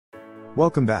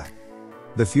Welcome back.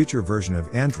 The future version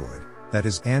of Android, that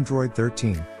is Android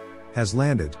 13, has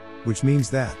landed, which means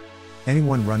that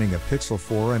anyone running a Pixel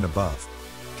 4 and above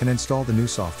can install the new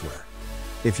software.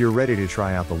 If you're ready to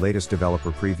try out the latest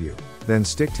developer preview, then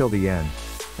stick till the end,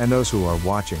 and those who are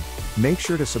watching, make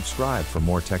sure to subscribe for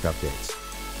more tech updates.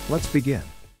 Let's begin.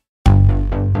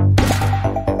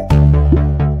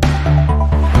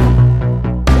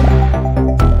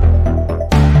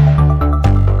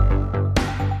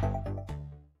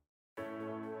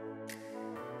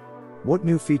 What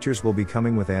new features will be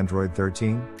coming with Android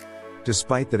 13?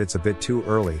 Despite that it's a bit too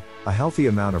early, a healthy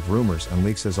amount of rumors and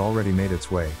leaks has already made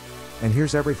its way. And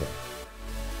here's everything.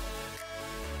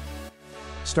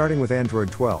 Starting with Android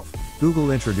 12,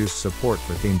 Google introduced support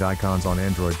for themed icons on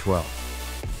Android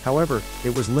 12. However,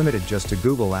 it was limited just to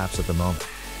Google apps at the moment.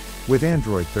 With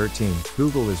Android 13,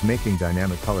 Google is making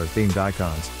dynamic color themed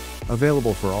icons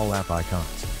available for all app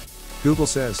icons. Google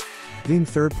says, themed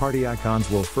third-party icons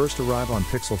will first arrive on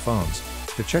Pixel phones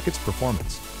to check its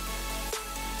performance.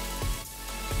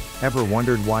 Ever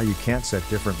wondered why you can't set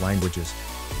different languages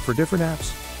for different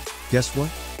apps? Guess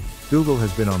what? Google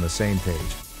has been on the same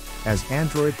page, as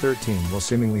Android 13 will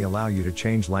seemingly allow you to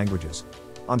change languages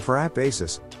on per-app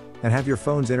basis and have your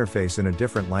phone's interface in a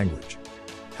different language.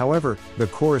 However, the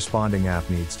corresponding app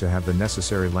needs to have the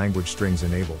necessary language strings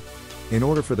enabled in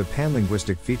order for the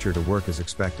panlinguistic feature to work as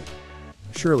expected.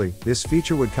 Surely, this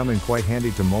feature would come in quite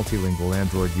handy to multilingual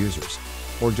Android users,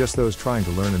 or just those trying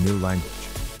to learn a new language.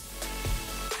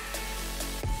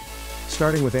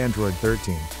 Starting with Android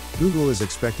 13, Google is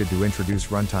expected to introduce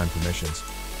runtime permissions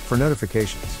for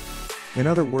notifications. In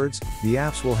other words, the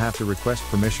apps will have to request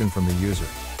permission from the user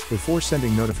before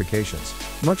sending notifications,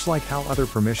 much like how other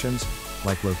permissions,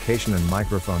 like location and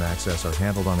microphone access, are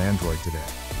handled on Android today.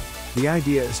 The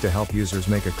idea is to help users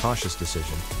make a cautious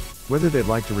decision whether they'd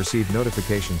like to receive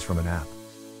notifications from an app.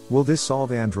 Will this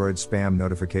solve Android's spam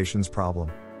notifications problem?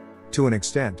 To an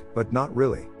extent, but not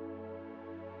really.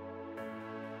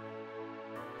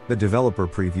 The developer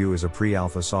preview is a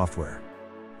pre-alpha software.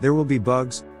 There will be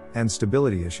bugs and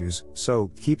stability issues,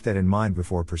 so keep that in mind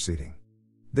before proceeding.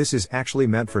 This is actually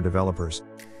meant for developers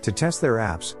to test their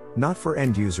apps, not for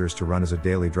end users to run as a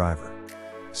daily driver.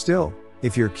 Still,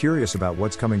 if you're curious about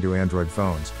what's coming to Android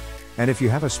phones, and if you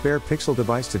have a spare Pixel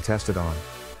device to test it on,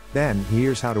 then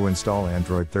here's how to install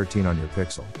Android 13 on your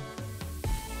Pixel.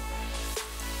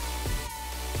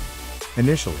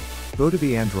 Initially, go to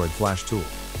the Android Flash tool.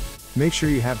 Make sure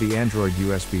you have the Android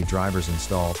USB drivers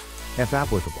installed, if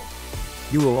applicable.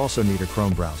 You will also need a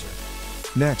Chrome browser.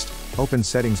 Next, open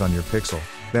Settings on your Pixel,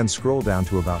 then scroll down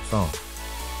to About Phone.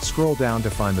 Scroll down to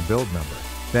find the build number,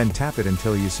 then tap it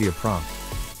until you see a prompt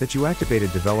that you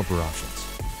activated developer options.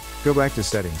 Go back to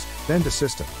Settings, then to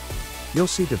System. You'll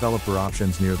see developer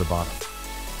options near the bottom.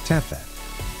 Tap that.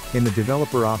 In the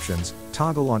developer options,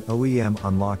 toggle on OEM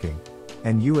unlocking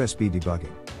and USB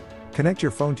debugging. Connect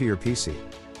your phone to your PC.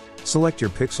 Select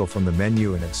your Pixel from the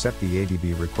menu and accept the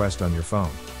ADB request on your phone.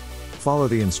 Follow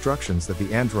the instructions that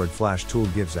the Android Flash tool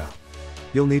gives out.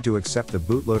 You'll need to accept the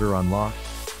bootloader unlock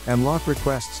and lock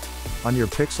requests on your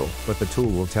Pixel, but the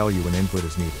tool will tell you an input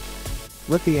is needed.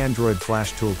 Let the Android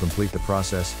Flash tool complete the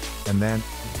process, and then,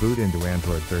 boot into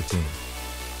Android 13.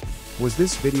 Was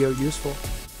this video useful?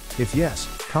 If yes,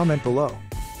 comment below.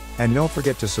 And don't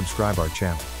forget to subscribe our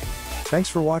channel. Thanks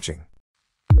for watching.